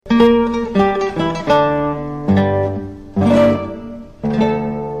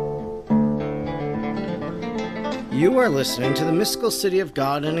are listening to the Mystical City of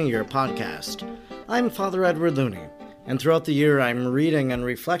God in a Year podcast. I'm Father Edward Looney, and throughout the year I'm reading and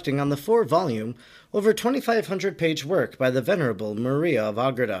reflecting on the 4-volume, over 2,500-page work by the Venerable Maria of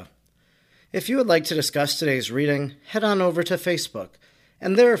Agreda. If you would like to discuss today's reading, head on over to Facebook,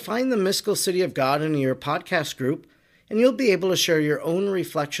 and there find the Mystical City of God in a Year podcast group, and you'll be able to share your own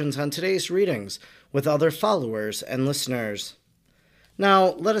reflections on today's readings with other followers and listeners. Now,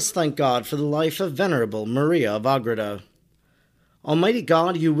 let us thank God for the life of Venerable Maria of Agreda. Almighty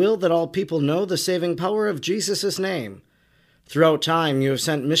God, you will that all people know the saving power of Jesus' name. Throughout time, you have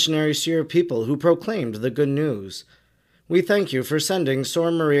sent missionaries to your people who proclaimed the good news. We thank you for sending Sor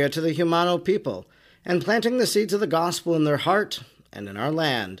Maria to the Humano people and planting the seeds of the gospel in their heart and in our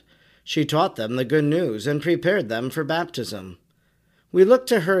land. She taught them the good news and prepared them for baptism. We look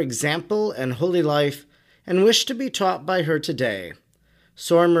to her example and holy life and wish to be taught by her today.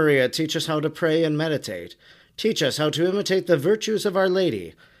 Sor Maria, teach us how to pray and meditate. Teach us how to imitate the virtues of Our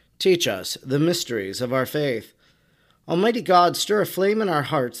Lady. Teach us the mysteries of our faith. Almighty God, stir aflame in our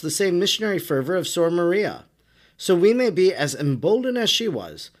hearts the same missionary fervor of Sor Maria, so we may be as emboldened as she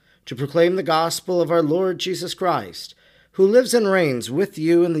was to proclaim the gospel of our Lord Jesus Christ, who lives and reigns with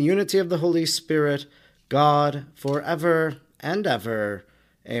you in the unity of the Holy Spirit, God, forever and ever.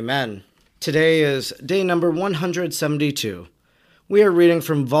 Amen. Today is day number 172. We are reading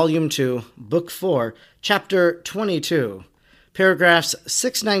from Volume 2, Book 4, Chapter 22, paragraphs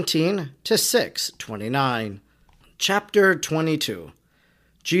 619 to 629. Chapter 22.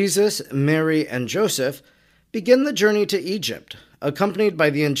 Jesus, Mary, and Joseph begin the journey to Egypt, accompanied by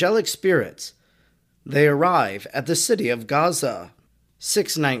the angelic spirits. They arrive at the city of Gaza.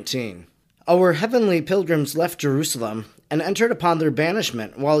 619. Our heavenly pilgrims left Jerusalem and entered upon their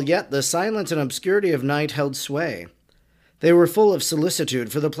banishment, while yet the silence and obscurity of night held sway. They were full of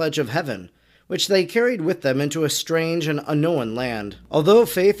solicitude for the pledge of heaven, which they carried with them into a strange and unknown land. Although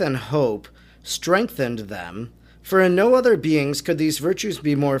faith and hope strengthened them, for in no other beings could these virtues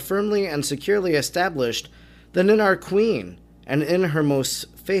be more firmly and securely established than in our Queen and in her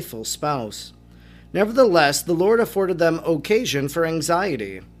most faithful spouse. Nevertheless, the Lord afforded them occasion for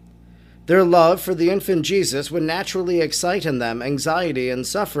anxiety. Their love for the infant Jesus would naturally excite in them anxiety and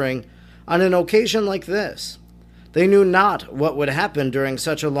suffering on an occasion like this. They knew not what would happen during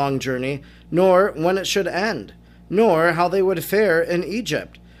such a long journey, nor when it should end, nor how they would fare in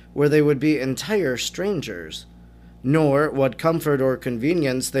Egypt, where they would be entire strangers, nor what comfort or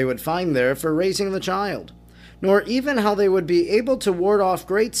convenience they would find there for raising the child, nor even how they would be able to ward off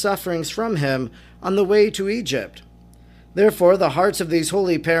great sufferings from him on the way to Egypt. Therefore the hearts of these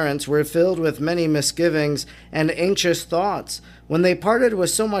holy parents were filled with many misgivings and anxious thoughts when they parted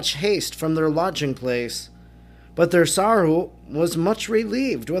with so much haste from their lodging place. But their sorrow was much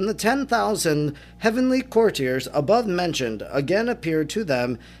relieved when the 10,000 heavenly courtiers above mentioned again appeared to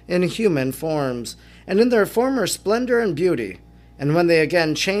them in human forms, and in their former splendor and beauty, and when they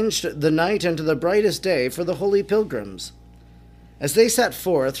again changed the night into the brightest day for the holy pilgrims. As they set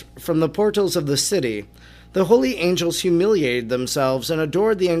forth from the portals of the city, the holy angels humiliated themselves and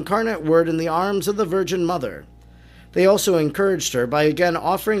adored the incarnate Word in the arms of the Virgin Mother. They also encouraged her by again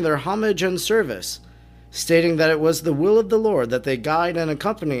offering their homage and service, stating that it was the will of the Lord that they guide and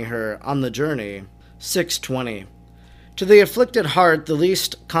accompany her on the journey. 620. To the afflicted heart, the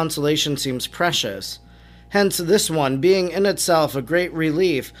least consolation seems precious. Hence, this one, being in itself a great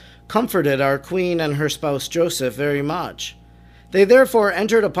relief, comforted our Queen and her spouse Joseph very much. They therefore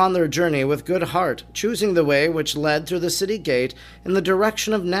entered upon their journey with good heart, choosing the way which led through the city gate in the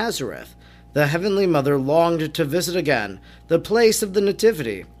direction of Nazareth. The Heavenly Mother longed to visit again the place of the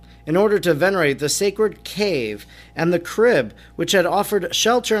Nativity, in order to venerate the sacred cave and the crib which had offered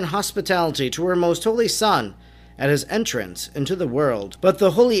shelter and hospitality to her most holy Son at his entrance into the world. But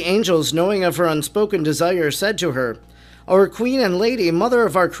the holy angels, knowing of her unspoken desire, said to her, Our Queen and Lady, Mother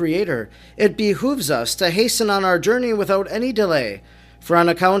of our Creator, it behooves us to hasten on our journey without any delay, for on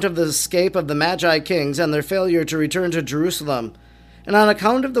account of the escape of the Magi kings and their failure to return to Jerusalem, and on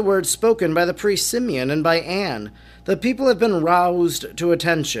account of the words spoken by the priest Simeon and by Anne, the people have been roused to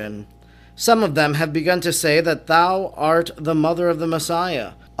attention. Some of them have begun to say that thou art the mother of the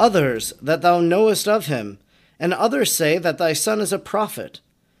Messiah, others that thou knowest of him, and others say that thy son is a prophet.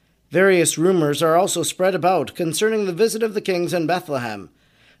 Various rumors are also spread about concerning the visit of the kings in Bethlehem,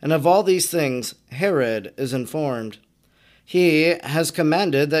 and of all these things Herod is informed. He has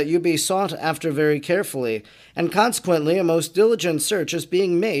commanded that you be sought after very carefully, and consequently a most diligent search is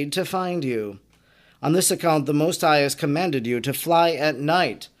being made to find you. On this account the Most High has commanded you to fly at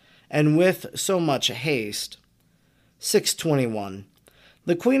night, and with so much haste. 621.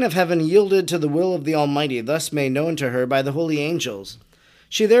 The Queen of Heaven yielded to the will of the Almighty, thus made known to her by the holy angels.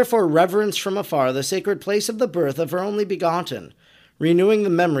 She therefore reverenced from afar the sacred place of the birth of her only begotten, renewing the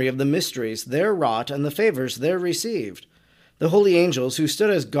memory of the mysteries there wrought and the favors there received. The holy angels who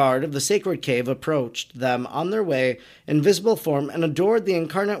stood as guard of the sacred cave approached them on their way in visible form and adored the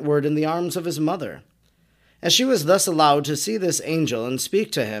incarnate Word in the arms of his mother. As she was thus allowed to see this angel and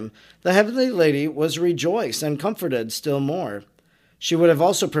speak to him, the heavenly lady was rejoiced and comforted still more. She would have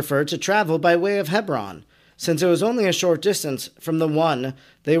also preferred to travel by way of Hebron, since it was only a short distance from the one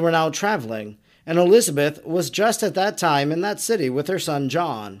they were now traveling, and Elizabeth was just at that time in that city with her son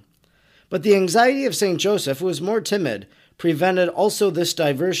John. But the anxiety of St. Joseph, who was more timid, prevented also this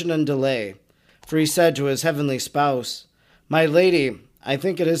diversion and delay. For he said to his heavenly spouse, "My lady, I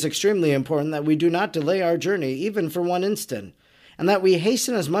think it is extremely important that we do not delay our journey even for one instant, and that we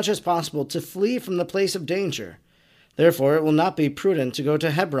hasten as much as possible to flee from the place of danger. Therefore it will not be prudent to go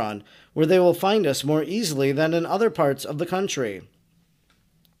to Hebron, where they will find us more easily than in other parts of the country."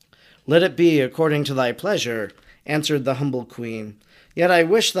 "Let it be according to thy pleasure," answered the humble queen. "Yet I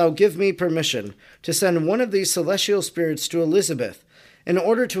wish thou give me permission to send one of these celestial spirits to Elizabeth, in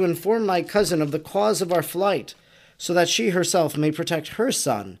order to inform my cousin of the cause of our flight, so that she herself may protect her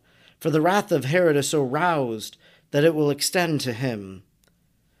son, for the wrath of Herod is so roused that it will extend to him."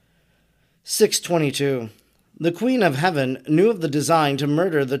 622. The Queen of Heaven knew of the design to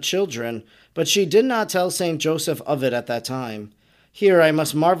murder the children, but she did not tell St. Joseph of it at that time. Here I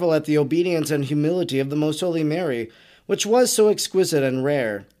must marvel at the obedience and humility of the Most Holy Mary, which was so exquisite and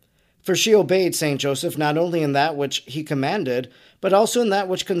rare. For she obeyed St. Joseph not only in that which he commanded, but also in that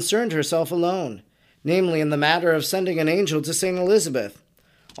which concerned herself alone, namely in the matter of sending an angel to St. Elizabeth,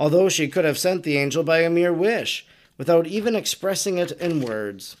 although she could have sent the angel by a mere wish, without even expressing it in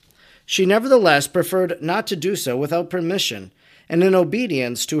words. She nevertheless preferred not to do so without permission, and in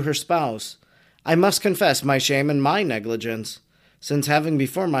obedience to her spouse. I must confess my shame and my negligence, since having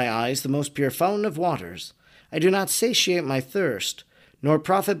before my eyes the most pure fountain of waters, I do not satiate my thirst, nor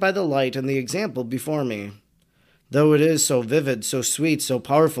profit by the light and the example before me. Though it is so vivid, so sweet, so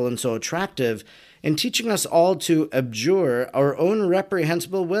powerful, and so attractive, in teaching us all to abjure our own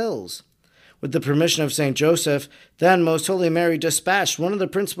reprehensible wills. With the permission of St. Joseph, then Most Holy Mary dispatched one of the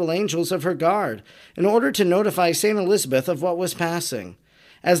principal angels of her guard, in order to notify St. Elizabeth of what was passing.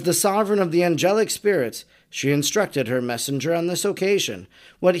 As the sovereign of the angelic spirits, she instructed her messenger on this occasion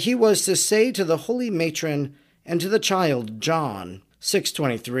what he was to say to the holy matron and to the child John.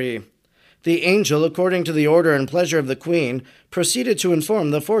 623. The angel, according to the order and pleasure of the queen, proceeded to inform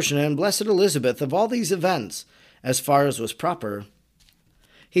the fortunate and blessed Elizabeth of all these events, as far as was proper.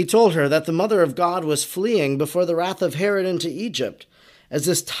 He told her that the Mother of God was fleeing before the wrath of Herod into Egypt, as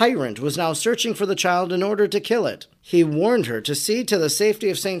this tyrant was now searching for the child in order to kill it. He warned her to see to the safety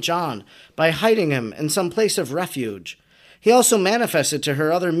of St. John by hiding him in some place of refuge. He also manifested to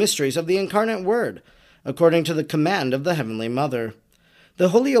her other mysteries of the incarnate Word, according to the command of the Heavenly Mother. The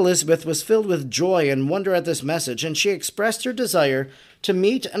holy Elizabeth was filled with joy and wonder at this message, and she expressed her desire to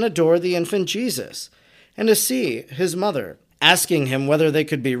meet and adore the infant Jesus, and to see his mother. Asking him whether they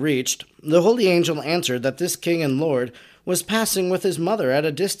could be reached, the holy angel answered that this king and lord was passing with his mother at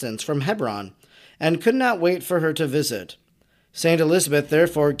a distance from Hebron, and could not wait for her to visit. St. Elizabeth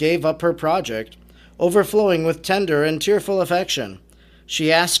therefore gave up her project, overflowing with tender and tearful affection.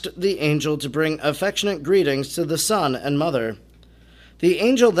 She asked the angel to bring affectionate greetings to the son and mother. The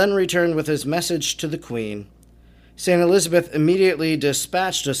angel then returned with his message to the queen. St. Elizabeth immediately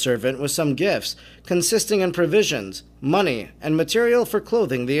dispatched a servant with some gifts, consisting in provisions, money, and material for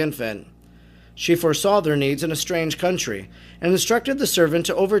clothing the infant. She foresaw their needs in a strange country, and instructed the servant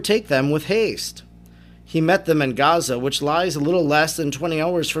to overtake them with haste. He met them in Gaza, which lies a little less than 20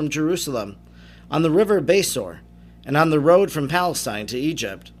 hours from Jerusalem, on the river Besor, and on the road from Palestine to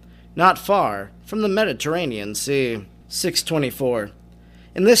Egypt, not far from the Mediterranean Sea. 624.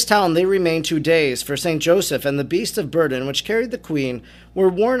 In this town they remained 2 days, for St. Joseph and the beast of burden which carried the queen were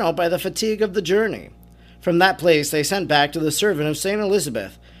worn out by the fatigue of the journey. From that place they sent back to the servant of St.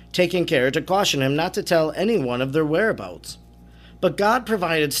 Elizabeth, taking care to caution him not to tell anyone of their whereabouts. But God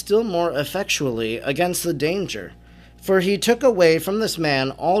provided still more effectually against the danger, for he took away from this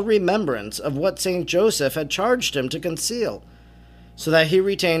man all remembrance of what St. Joseph had charged him to conceal, so that he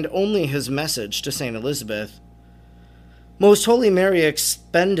retained only his message to St. Elizabeth. Most Holy Mary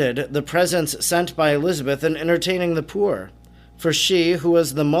expended the presents sent by Elizabeth in entertaining the poor, for she, who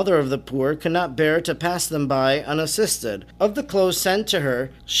was the mother of the poor, could not bear to pass them by unassisted. Of the clothes sent to her,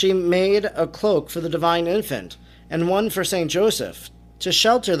 she made a cloak for the divine infant, and one for St. Joseph, to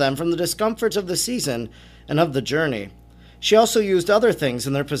shelter them from the discomforts of the season and of the journey. She also used other things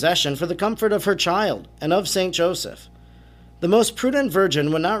in their possession for the comfort of her child and of Saint Joseph. The most prudent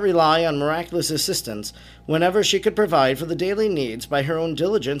virgin would not rely on miraculous assistance whenever she could provide for the daily needs by her own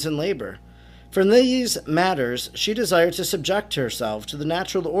diligence and labor. For in these matters she desired to subject herself to the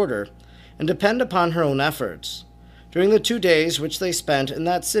natural order and depend upon her own efforts. During the 2 days which they spent in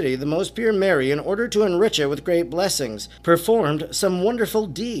that city, the most pure Mary, in order to enrich it with great blessings, performed some wonderful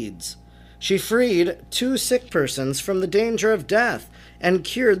deeds. She freed 2 sick persons from the danger of death and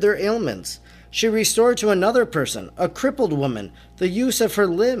cured their ailments. She restored to another person, a crippled woman, the use of her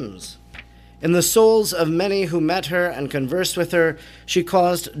limbs. In the souls of many who met her and conversed with her, she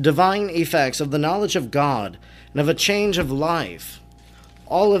caused divine effects of the knowledge of God and of a change of life.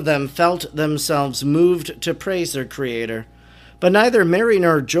 All of them felt themselves moved to praise their Creator. But neither Mary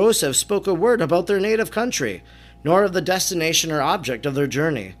nor Joseph spoke a word about their native country, nor of the destination or object of their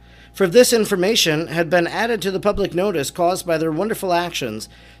journey. For if this information had been added to the public notice caused by their wonderful actions,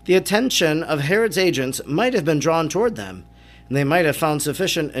 the attention of Herod's agents might have been drawn toward them, and they might have found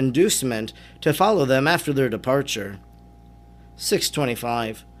sufficient inducement to follow them after their departure.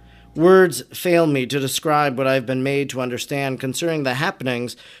 625. Words fail me to describe what I have been made to understand concerning the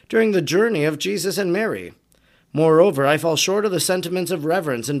happenings during the journey of Jesus and Mary. Moreover, I fall short of the sentiments of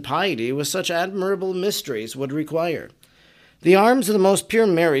reverence and piety which such admirable mysteries would require. The arms of the most pure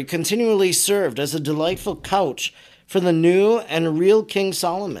Mary continually served as a delightful couch for the new and real King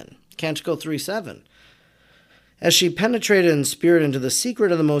Solomon, Canticle 3:7. As she penetrated in spirit into the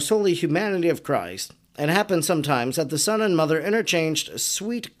secret of the most holy humanity of Christ, it happened sometimes that the Son and Mother interchanged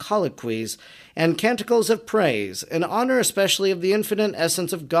sweet colloquies and canticles of praise, in honor especially of the infinite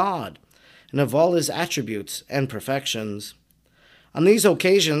essence of God, and of all his attributes and perfections. On these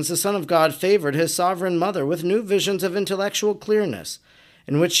occasions, the Son of God favored his sovereign mother with new visions of intellectual clearness,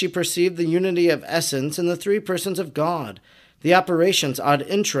 in which she perceived the unity of essence in the 3 persons of God, the operations ad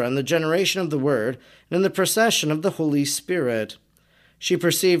intra in the generation of the Word, and in the procession of the Holy Spirit. She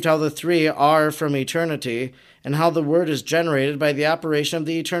perceived how the 3 are from eternity, and how the Word is generated by the operation of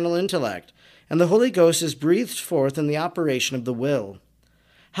the eternal intellect, and the Holy Ghost is breathed forth in the operation of the will.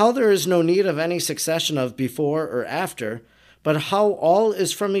 How there is no need of any succession of before or after, but how all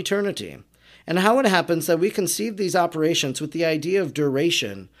is from eternity, and how it happens that we conceive these operations with the idea of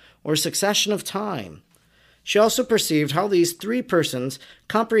duration, or succession of time. She also perceived how these 3 persons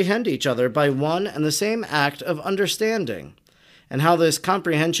comprehend each other by one and the same act of understanding, and how this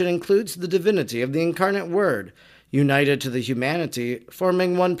comprehension includes the divinity of the incarnate Word, united to the humanity,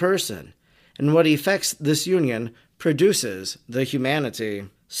 forming one person, and what effects this union produces the humanity.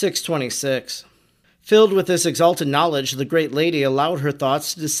 626. Filled with this exalted knowledge, the great lady allowed her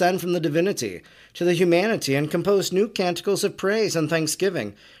thoughts to descend from the divinity to the humanity and composed new canticles of praise and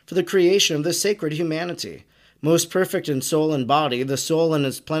thanksgiving for the creation of this sacred humanity. Most perfect in soul and body, the soul in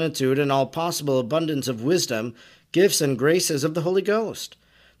its plenitude and all possible abundance of wisdom, gifts and graces of the Holy Ghost.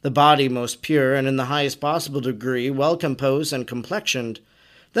 The body most pure and in the highest possible degree well composed and complexioned.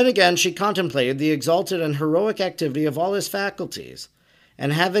 Then again she contemplated the exalted and heroic activity of all his faculties,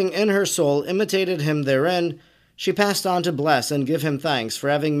 and having in her soul imitated him therein, she passed on to bless and give him thanks for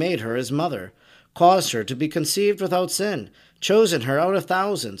having made her his mother, caused her to be conceived without sin, chosen her out of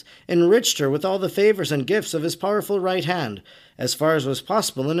thousands, enriched her with all the favors and gifts of his powerful right hand, as far as was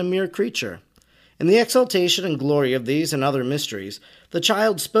possible in a mere creature. In the exaltation and glory of these and other mysteries, the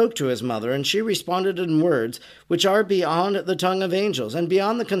child spoke to his mother, and she responded in words which are beyond the tongue of angels, and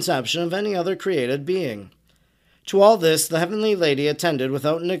beyond the conception of any other created being. To all this the heavenly lady attended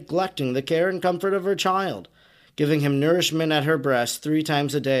without neglecting the care and comfort of her child, giving him nourishment at her breast 3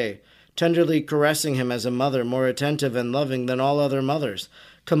 times a day, tenderly caressing him as a mother more attentive and loving than all other mothers,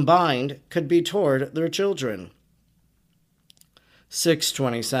 combined, could be toward their children.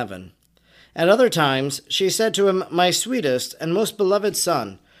 627. At other times she said to him, My sweetest and most beloved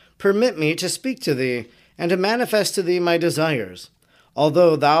son, permit me to speak to thee, and to manifest to thee my desires.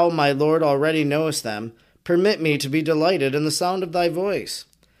 Although thou, my Lord, already knowest them, permit me to be delighted in the sound of thy voice.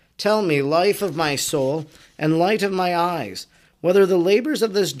 Tell me, life of my soul, and light of my eyes, whether the labors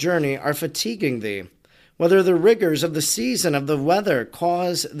of this journey are fatiguing thee, whether the rigors of the season of the weather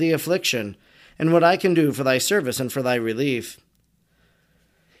cause thee affliction, and what I can do for thy service and for thy relief.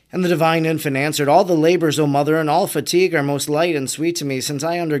 And the divine infant answered, All the labors, O mother, and all fatigue are most light and sweet to me, since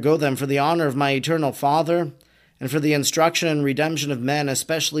I undergo them for the honor of my eternal Father, and for the instruction and redemption of men,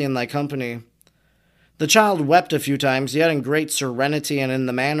 especially in thy company. The child wept a few times, yet in great serenity and in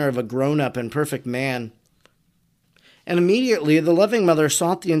the manner of a grown-up and perfect man. And immediately the loving mother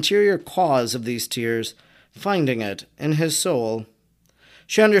sought the interior cause of these tears, finding it in his soul.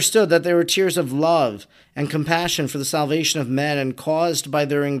 She understood that they were tears of love and compassion for the salvation of men and caused by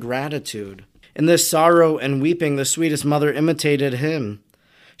their ingratitude. In this sorrow and weeping, the sweetest mother imitated him.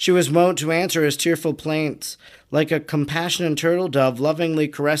 She was wont to answer his tearful plaints, like a compassionate turtle dove, lovingly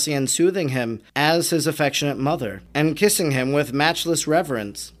caressing and soothing him as his affectionate mother, and kissing him with matchless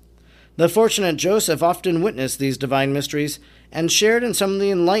reverence. The fortunate Joseph often witnessed these divine mysteries and shared in some of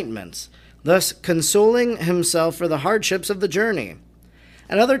the enlightenments, thus consoling himself for the hardships of the journey.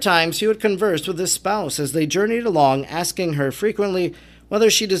 At other times he would converse with his spouse as they journeyed along, asking her frequently whether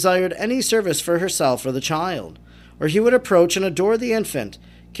she desired any service for herself or the child, or he would approach and adore the infant,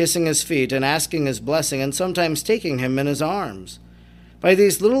 kissing his feet and asking his blessing, and sometimes taking him in his arms. By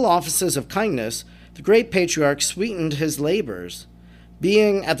these little offices of kindness, the great patriarch sweetened his labors,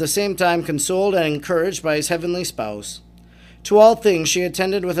 being at the same time consoled and encouraged by his heavenly spouse. To all things she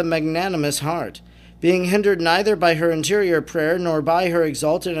attended with a magnanimous heart, being hindered neither by her interior prayer nor by her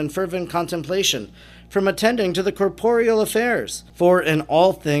exalted and fervent contemplation from attending to the corporeal affairs, for in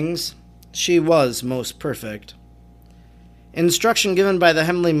all things she was most perfect. Instruction given by the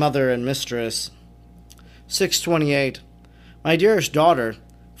Heavenly Mother and Mistress. 628. My dearest daughter,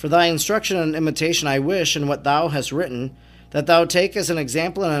 for thy instruction and imitation I wish, in what thou hast written, that thou take as an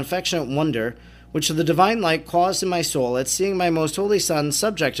example and affectionate wonder, which the divine light caused in my soul at seeing my most holy Son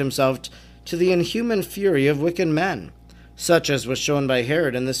subject himself to the inhuman fury of wicked men, such as was shown by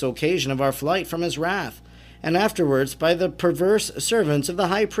Herod in this occasion of our flight from his wrath, and afterwards by the perverse servants of the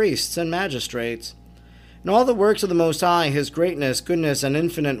high priests and magistrates. In all the works of the Most High, his greatness, goodness, and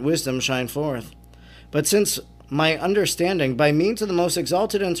infinite wisdom shine forth. But since my understanding, by means of the most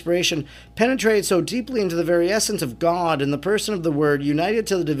exalted inspiration, penetrated so deeply into the very essence of God in the person of the Word, united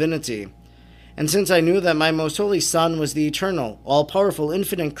to the divinity, and since I knew that my most holy Son was the eternal, all-powerful,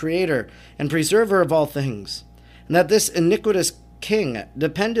 infinite Creator and preserver of all things, and that this iniquitous king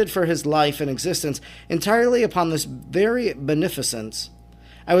depended for his life and existence entirely upon this very beneficence,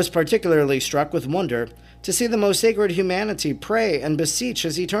 I was particularly struck with wonder to see the most sacred humanity pray and beseech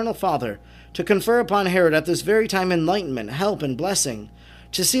his eternal Father to confer upon Herod at this very time enlightenment, help, and blessing,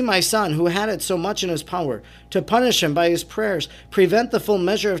 to see my Son, who had it so much in his power, to punish him by his prayers, prevent the full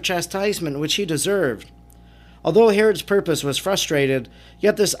measure of chastisement which he deserved. Although Herod's purpose was frustrated,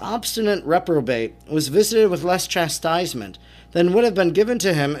 yet this obstinate reprobate was visited with less chastisement than would have been given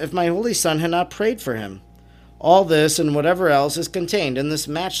to him if my holy Son had not prayed for him. All this and whatever else is contained in this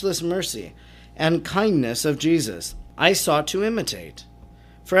matchless mercy and kindness of Jesus I sought to imitate.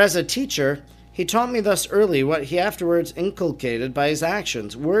 For as a teacher, he taught me thus early what he afterwards inculcated by his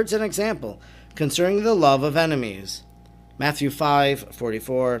actions, words, and example concerning the love of enemies. Matthew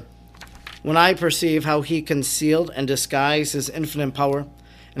 5:44. When I perceive how he concealed and disguised his infinite power,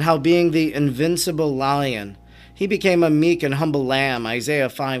 and how being the invincible lion, he became a meek and humble lamb, Isaiah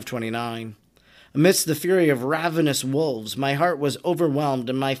 5:29. Amidst the fury of ravenous wolves, my heart was overwhelmed,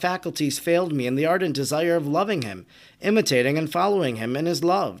 and my faculties failed me in the ardent desire of loving him, imitating and following him in his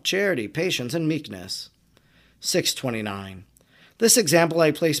love, charity, patience, and meekness. 629. This example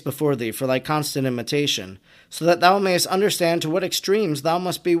I place before thee for thy constant imitation, so that thou mayest understand to what extremes thou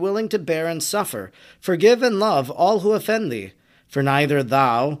must be willing to bear and suffer, forgive and love all who offend thee, for neither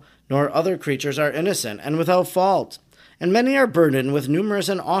thou nor other creatures are innocent and without fault, and many are burdened with numerous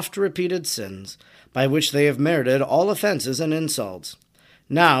and oft-repeated sins, by which they have merited all offenses and insults.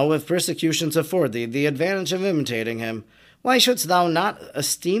 Now, if persecutions afford thee the advantage of imitating him, why shouldst thou not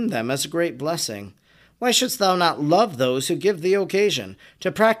esteem them as a great blessing? Why shouldst thou not love those who give thee occasion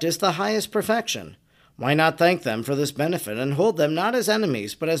to practice the highest perfection? Why not thank them for this benefit, and hold them not as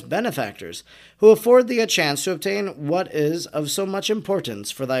enemies, but as benefactors, who afford thee a chance to obtain what is of so much importance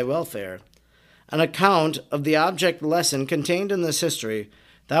for thy welfare? An account of the object lesson contained in this history,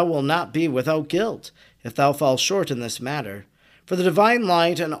 thou wilt not be without guilt, if thou fall short in this matter. For the divine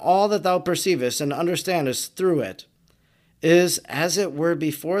light and all that thou perceivest and understandest through it is as it were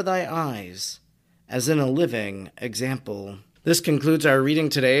before thy eyes, as in a living example. This concludes our reading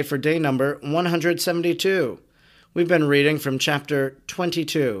today for day number 172. We've been reading from chapter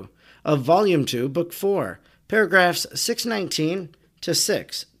 22 of volume 2, book 4, paragraphs 619 to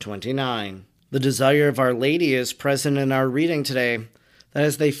 629. The desire of Our Lady is present in our reading today, that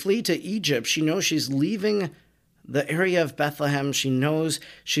as they flee to Egypt, she knows she's leaving the area of Bethlehem. She knows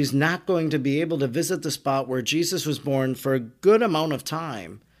she's not going to be able to visit the spot where Jesus was born for a good amount of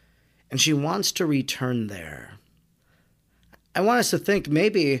time, and she wants to return there. I want us to think,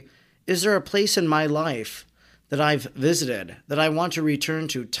 maybe, is there a place in my life that I've visited that I want to return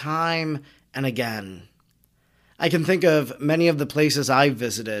to time and again? I can think of many of the places I've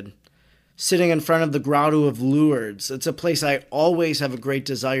visited. sitting in front of the Grotto of Lourdes. It's a place I always have a great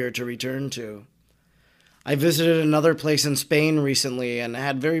desire to return to. I visited another place in Spain recently and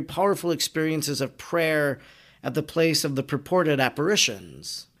had very powerful experiences of prayer at the place of the purported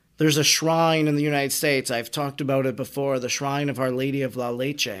apparitions. There's a shrine in the United States, I've talked about it before, the Shrine of Our Lady of La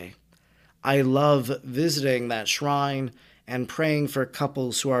Leche. I love visiting that shrine and praying for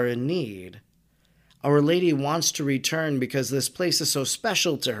couples who are in need. Our Lady wants to return because this place is so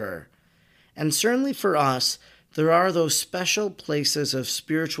special to her. And certainly for us, there are those special places of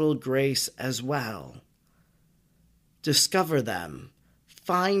spiritual grace as well. Discover them.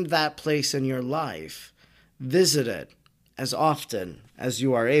 Find that place in your life. Visit it as often as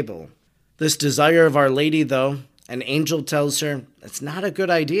you are able. This desire of Our Lady, though, an angel tells her it's not a good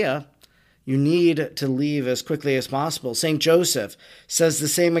idea. You need to leave as quickly as possible. St. Joseph says the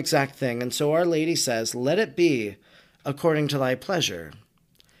same exact thing, and so Our Lady says, "Let it be according to thy pleasure."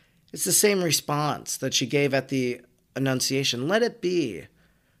 It's the same response that she gave at the Annunciation. Let it be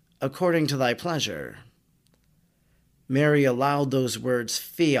according to thy pleasure. Mary allowed those words,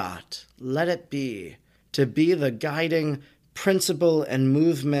 fiat, let it be, to be the guiding principle and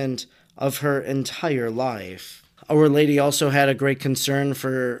movement of her entire life. Our Lady also had a great concern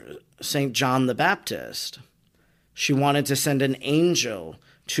for St. John the Baptist. She wanted to send an angel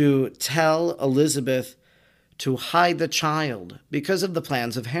to tell Elizabeth to hide the child because of the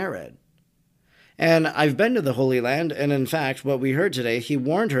plans of Herod. And I've been to the Holy Land, and in fact, what we heard today, he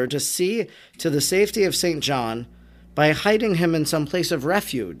warned her to see to the safety of St. John by hiding him in some place of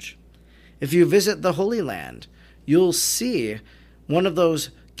refuge. If you visit the Holy Land, you'll see one of those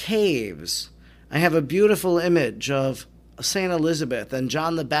caves. I have a beautiful image of St. Elizabeth and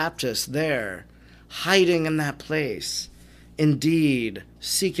John the Baptist there, hiding in that place, indeed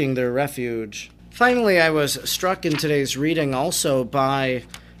seeking their refuge. Finally, I was struck in today's reading also by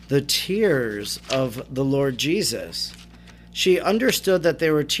the tears of the Lord Jesus. She understood that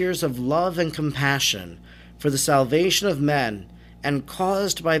they were tears of love and compassion for the salvation of men and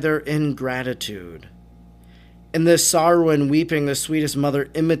caused by their ingratitude. In this sorrow and weeping, the sweetest mother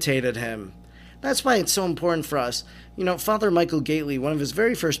imitated him. That's why it's so important for us. You know, Father Michael Gately, one of his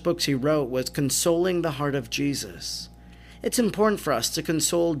very first books he wrote was Consoling the Heart of Jesus. It's important for us to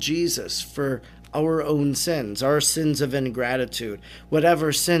console Jesus for our own sins, our sins of ingratitude,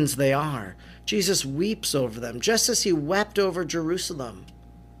 whatever sins they are. Jesus weeps over them, just as he wept over Jerusalem.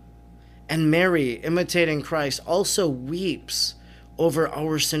 And Mary, imitating Christ, also weeps over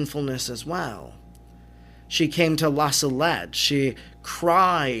our sinfulness as well. She came to La Salette. She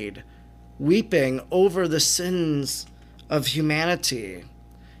cried, weeping over the sins of humanity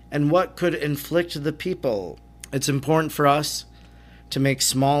and what could inflict the people. It's important for us to make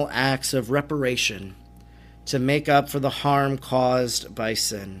small acts of reparation to make up for the harm caused by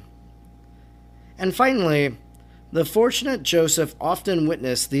sin. And finally, the fortunate Joseph often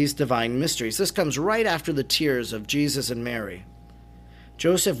witnessed these divine mysteries. This comes right after the tears of Jesus and Mary.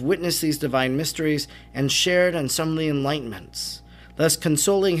 Joseph witnessed these divine mysteries and shared in some of the enlightenments, thus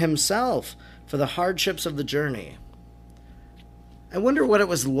consoling himself for the hardships of the journey. I wonder what it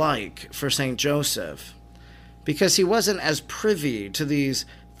was like for St. Joseph, because he wasn't as privy to these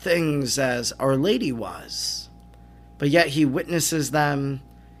things as Our Lady was, but yet he witnesses them,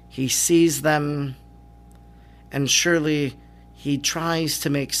 he sees them, and surely he tries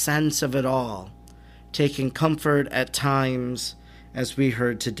to make sense of it all, taking comfort at times, as we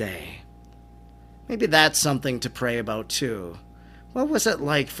heard today. Maybe that's something to pray about too. What was it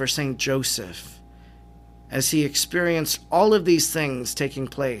like for St. Joseph as he experienced all of these things taking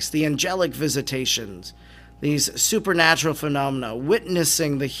place, the angelic visitations, these supernatural phenomena,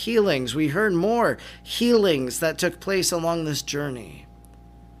 witnessing the healings? We heard more healings that took place along this journey.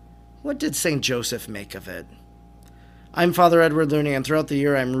 What did St. Joseph make of it? I'm Father Edward Looney, and throughout the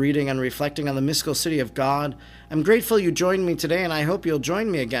year I'm reading and reflecting on the mystical city of God. I'm grateful you joined me today, and I hope you'll join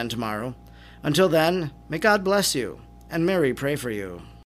me again tomorrow. Until then, may God bless you, and Mary pray for you.